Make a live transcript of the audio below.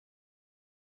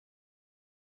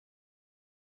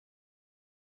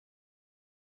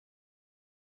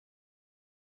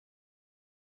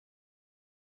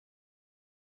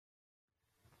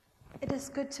It is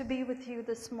good to be with you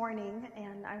this morning,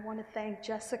 and I want to thank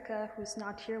Jessica, who's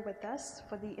not here with us,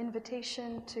 for the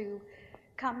invitation to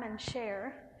come and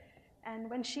share. And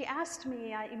when she asked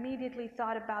me, I immediately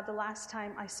thought about the last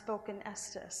time I spoke in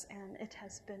Estes, and it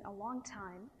has been a long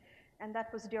time. And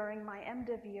that was during my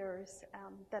MDiv years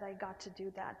that I got to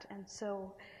do that. And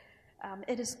so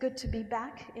it is good to be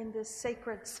back in this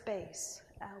sacred space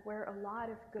where a lot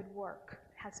of good work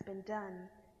has been done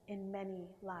in many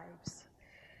lives.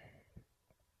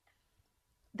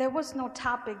 There was no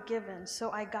topic given,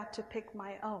 so I got to pick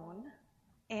my own.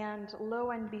 And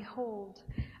lo and behold,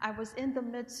 I was in the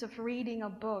midst of reading a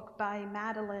book by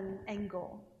Madeleine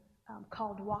L'Engle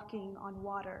called Walking on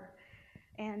Water.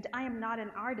 And I am not an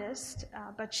artist,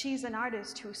 but she's an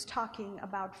artist who's talking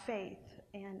about faith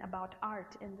and about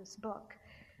art in this book.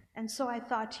 And so I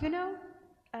thought,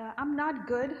 I'm not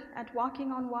good at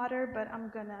walking on water, but I'm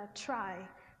gonna try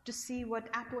to see what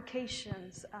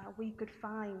applications we could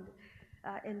find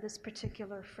in this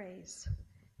particular phrase.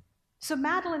 So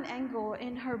Madeleine L'Engle,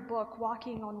 in her book,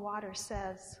 Walking on Water,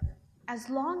 says, as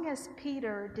long as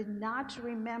Peter did not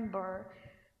remember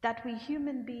that we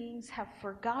human beings have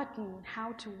forgotten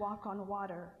how to walk on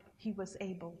water, he was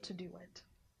able to do it.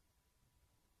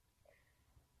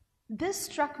 This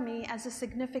struck me as a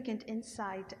significant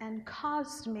insight and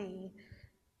caused me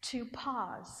to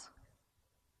pause.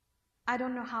 I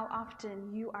don't know how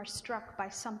often you are struck by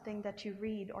something that you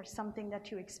read or something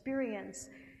that you experience,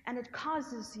 and it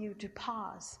causes you to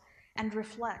pause and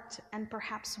reflect and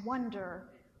perhaps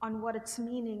wonder on what its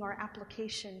meaning or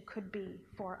application could be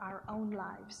for our own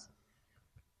lives.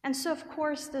 And so, of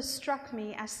course, this struck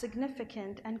me as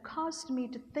significant and caused me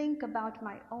to think about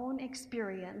my own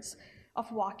experience of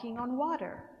walking on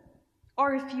water,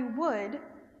 or if you would,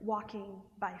 walking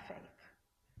by faith.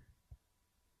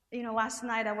 Last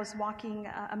night I was watching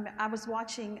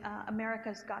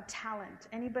America's Got Talent.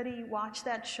 Anybody watch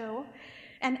that show?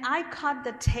 And I caught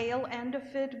the tail end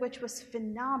of it, which was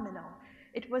phenomenal.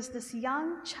 It was this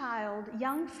young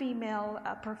female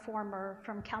performer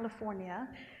from California,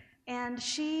 and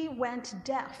she went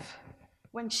deaf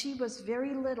when she was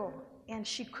very little, and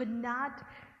she could not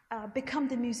become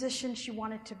the musician she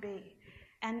wanted to be.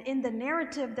 And in the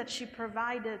narrative that she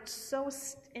provided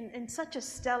in such a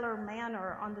stellar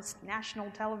manner on this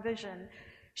national television,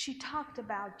 she talked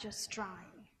about just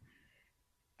trying.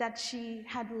 That she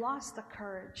had lost the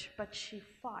courage, but she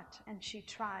fought and she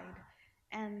tried,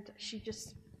 and she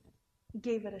just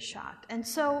gave it a shot. And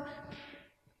so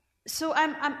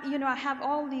I have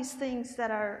all these things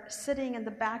that are sitting in the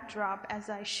backdrop as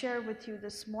I share with you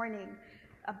this morning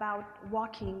about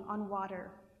walking on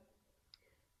water.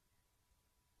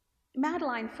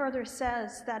 Madeleine further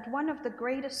says that one of the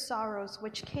greatest sorrows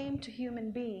which came to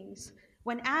human beings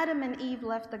when Adam and Eve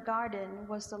left the garden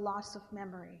was the loss of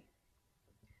memory.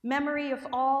 Memory of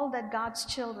all that God's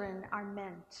children are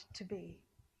meant to be.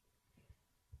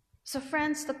 So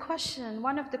friends,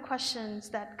 one of the questions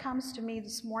that comes to me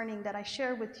this morning that I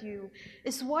share with you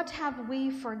is, what have we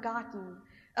forgotten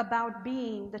about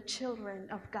being the children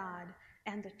of God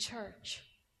and the church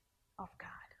of God?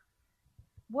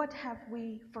 What have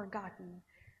we forgotten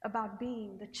about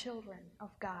being the children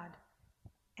of God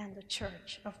and the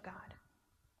church of God?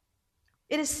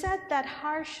 It is said that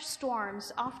harsh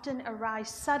storms often arise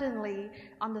suddenly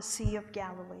on the Sea of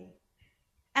Galilee.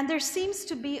 And there seems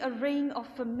to be a ring of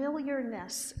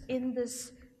familiarness in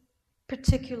this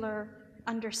particular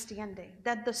understanding,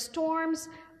 that the storms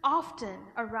often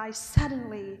arise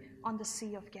suddenly on the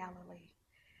Sea of Galilee.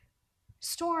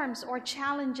 Storms or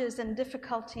challenges and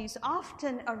difficulties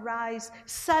often arise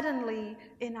suddenly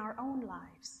in our own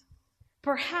lives,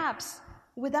 perhaps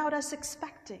without us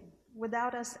expecting,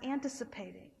 without us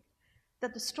anticipating,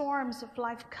 that the storms of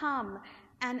life come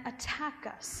and attack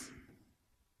us.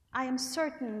 I am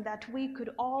certain that we could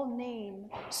all name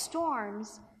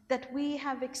storms that we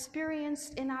have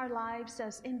experienced in our lives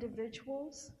as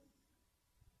individuals,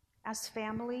 as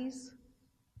families,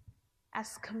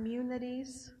 as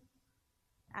communities,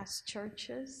 as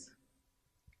churches,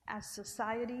 as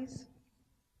societies,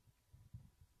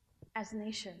 as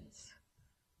nations.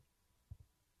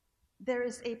 There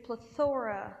is a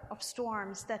plethora of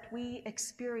storms that we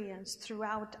experience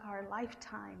throughout our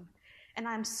lifetime, and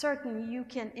I'm certain you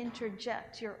can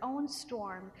interject your own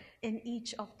storm in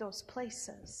each of those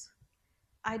places.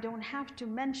 I don't have to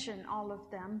mention all of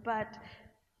them, but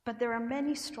there are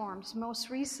many storms, most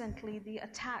recently the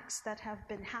attacks that have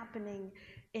been happening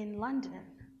in London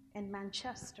and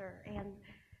Manchester, and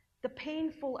the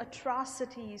painful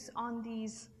atrocities on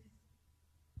these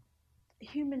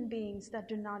human beings that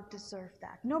do not deserve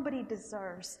that. Nobody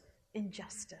deserves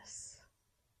injustice.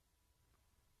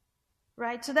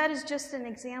 right? So that is just an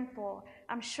example.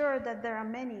 I'm sure that there are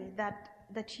many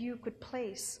that you could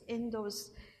place in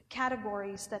those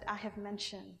categories that I have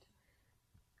mentioned.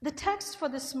 The text for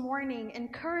this morning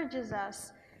encourages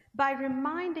us by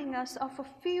reminding us of a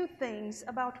few things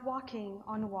about walking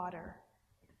on water.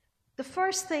 The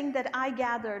first thing that I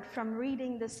gathered from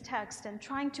reading this text and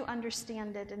trying to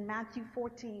understand it in Matthew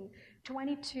 14,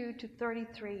 22 to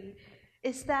 33,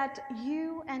 is that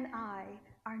you and I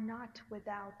are not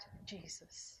without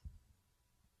Jesus.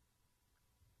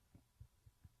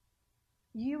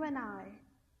 You and I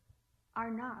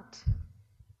are not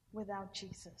without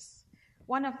Jesus.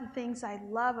 One of the things I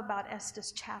love about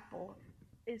Estes Chapel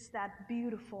is that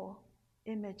beautiful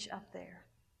image up there.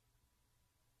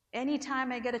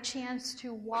 Anytime I get a chance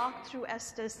to walk through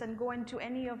Estes and go into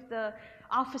any of the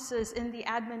offices in the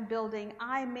admin building,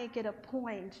 I make it a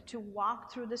point to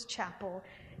walk through this chapel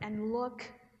and look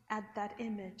at that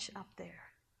image up there.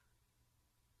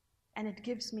 And it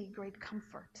gives me great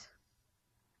comfort.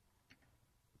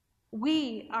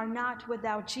 We are not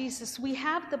without Jesus. We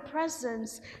have the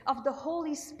presence of the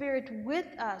Holy Spirit with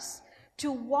us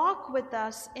to walk with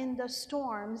us in the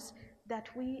storms that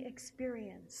we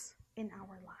experience in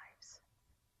our lives.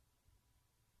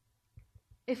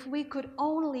 If we could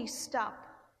only stop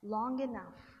long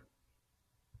enough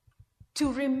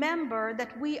to remember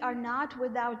that we are not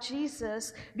without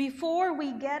Jesus before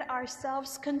we get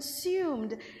ourselves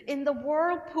consumed in the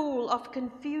whirlpool of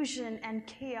confusion and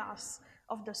chaos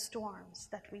of the storms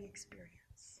that we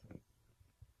experience.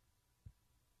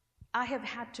 I have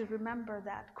had to remember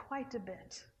that quite a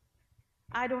bit.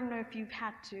 I don't know if you've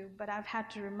had to, but I've had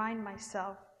to remind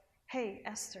myself, hey,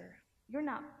 Esther, you're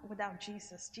not without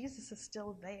Jesus. Jesus is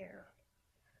still there.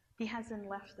 He hasn't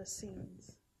left the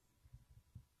scenes.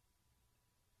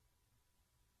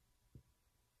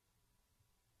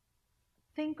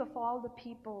 Think of all the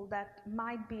people that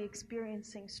might be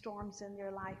experiencing storms in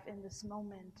their life in this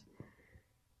moment,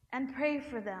 and pray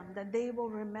for them that they will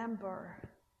remember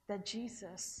that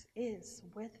Jesus is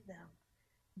with them,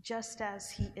 just as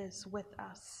he is with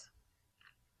us.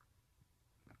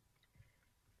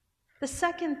 The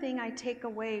second thing I take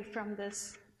away from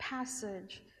this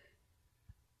passage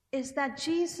is that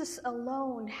Jesus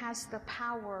alone has the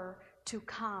power to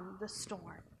calm the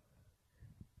storm.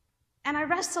 And I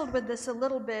wrestled with this a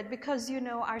little bit because,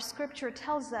 our scripture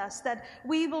tells us that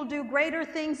we will do greater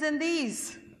things than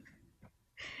these.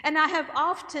 And I have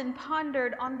often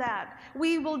pondered on that.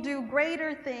 We will do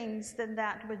greater things than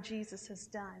that what Jesus has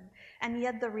done. And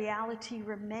yet the reality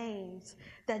remains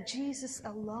that Jesus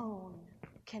alone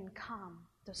can calm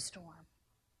the storm.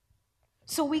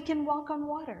 So we can walk on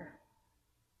water.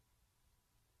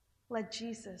 Let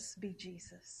Jesus be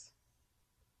Jesus.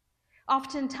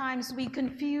 Oftentimes we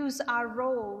confuse our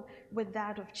role with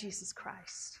that of Jesus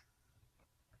Christ.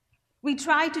 We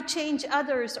try to change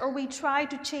others, or we try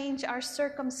to change our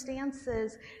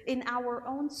circumstances in our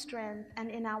own strength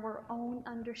and in our own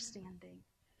understanding,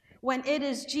 when it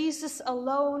is Jesus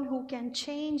alone who can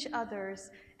change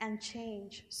others and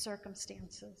change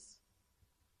circumstances.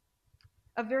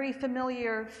 A very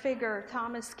familiar figure,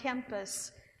 Thomas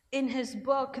Kempis, in his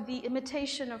book, The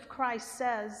Imitation of Christ,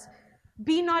 says,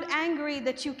 "Be not angry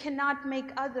that you cannot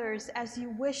make others as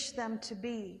you wish them to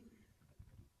be,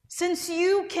 since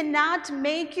you cannot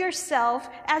make yourself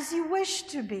as you wish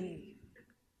to be."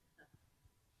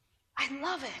 I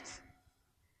love it.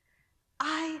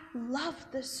 I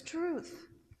love this truth.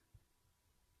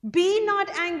 Be not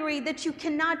angry that you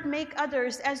cannot make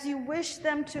others as you wish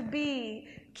them to be.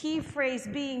 Key phrase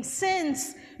being,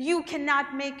 since you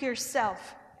cannot make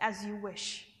yourself as you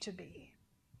wish to be.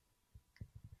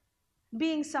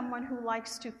 Being someone who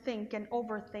likes to think and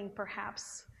overthink,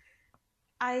 perhaps,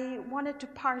 I wanted to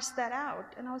parse that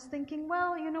out. And I was thinking,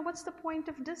 well, what's the point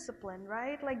of discipline,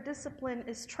 right? Like, discipline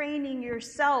is training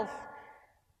yourself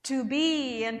to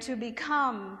be and to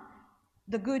become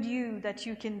the good you that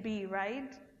you can be,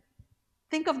 right?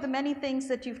 Think of the many things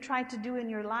that you've tried to do in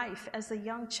your life as a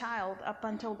young child up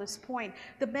until this point.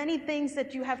 The many things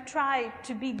that you have tried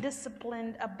to be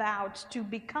disciplined about, to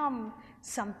become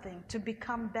something, to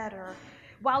become better.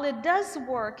 While it does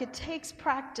work, it takes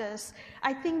practice.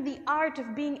 I think the art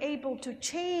of being able to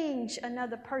change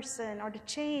another person or to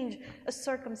change a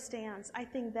circumstance, I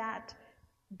think that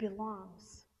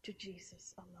belongs to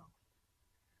Jesus alone.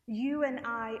 You and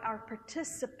I are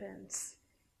participants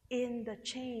in the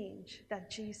change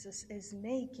that Jesus is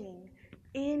making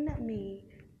in me,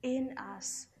 in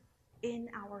us, in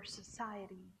our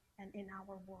society, and in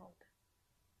our world.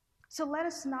 So let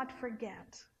us not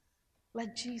forget,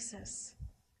 let Jesus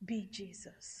be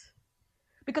Jesus.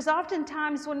 Because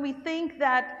oftentimes when we think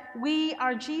that we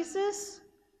are Jesus,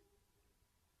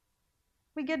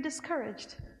 we get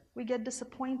discouraged, we get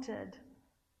disappointed.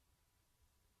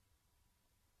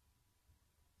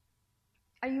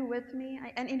 Are you with me?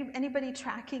 Anybody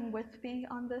tracking with me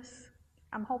on this?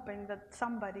 I'm hoping that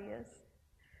somebody is.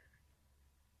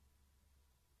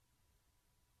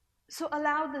 So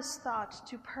allow this thought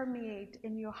to permeate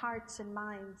in your hearts and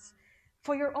minds.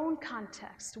 For your own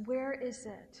context, where is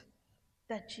it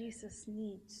that Jesus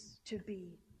needs to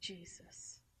be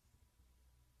Jesus?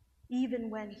 Even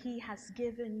when he has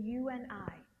given you and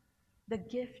I the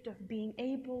gift of being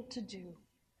able to do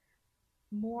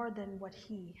more than what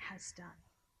he has done.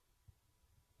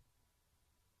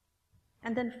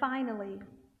 And then finally,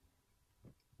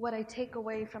 what I take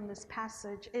away from this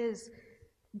passage is,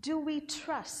 do we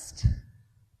trust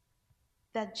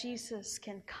that Jesus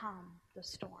can calm the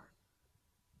storm?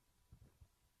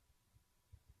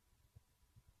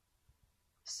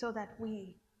 So that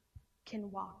we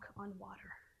can walk on water.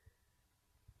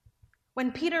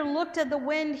 When Peter looked at the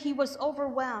wind, he was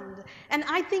overwhelmed. And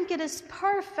I think it is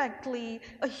perfectly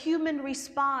a human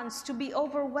response to be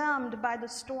overwhelmed by the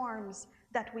storms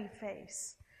that we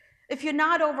face. If you're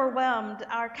not overwhelmed,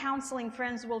 our counseling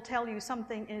friends will tell you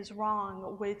something is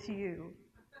wrong with you.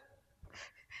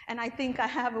 And I think I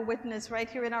have a witness right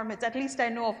here in our midst. At least I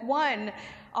know of one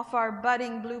of our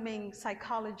budding, blooming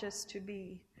psychologists to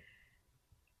be.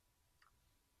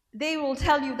 They will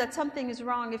tell you that something is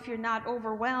wrong if you're not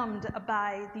overwhelmed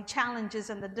by the challenges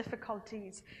and the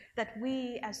difficulties that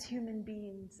we as human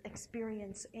beings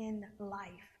experience in life.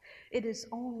 It is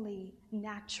only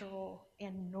natural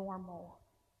and normal.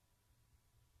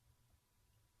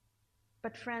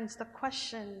 But friends, the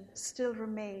question still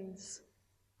remains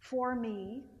for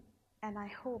me, and I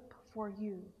hope for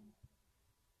you.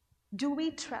 Do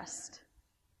we trust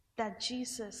that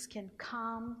Jesus can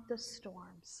calm the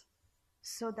storms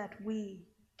so that we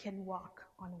can walk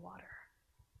on water?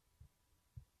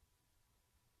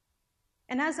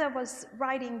 And as I was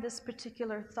writing this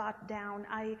particular thought down,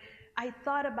 I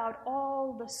thought about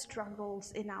all the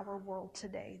struggles in our world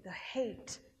today, the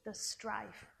hate, the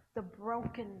strife, the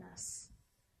brokenness.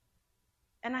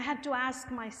 And I had to ask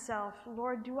myself,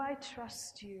 Lord, do I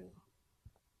trust you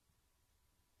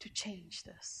to change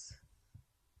this?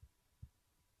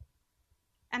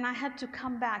 And I had to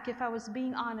come back, if I was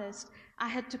being honest, I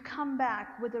had to come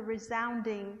back with a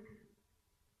resounding,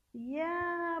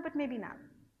 yeah, but maybe not.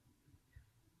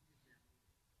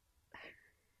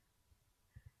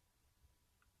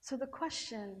 So the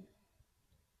question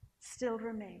still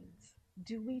remains,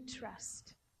 do we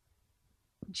trust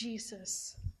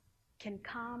Jesus can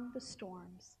calm the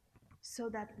storms so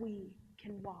that we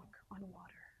can walk on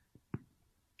water?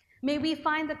 May we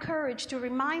find the courage to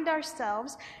remind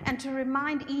ourselves and to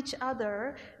remind each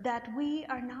other that we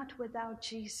are not without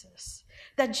Jesus,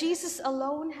 that Jesus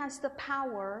alone has the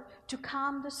power to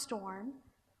calm the storm.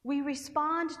 We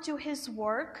respond to his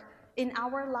work in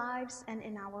our lives and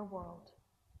in our world.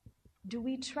 Do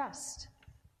we trust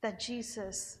that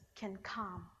Jesus can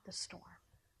calm the storm?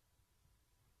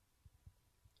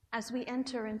 As we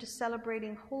enter into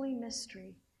celebrating Holy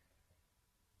Mystery,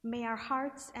 may our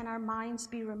hearts and our minds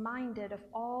be reminded of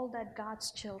all that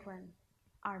God's children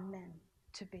are meant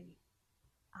to be.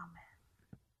 Amen.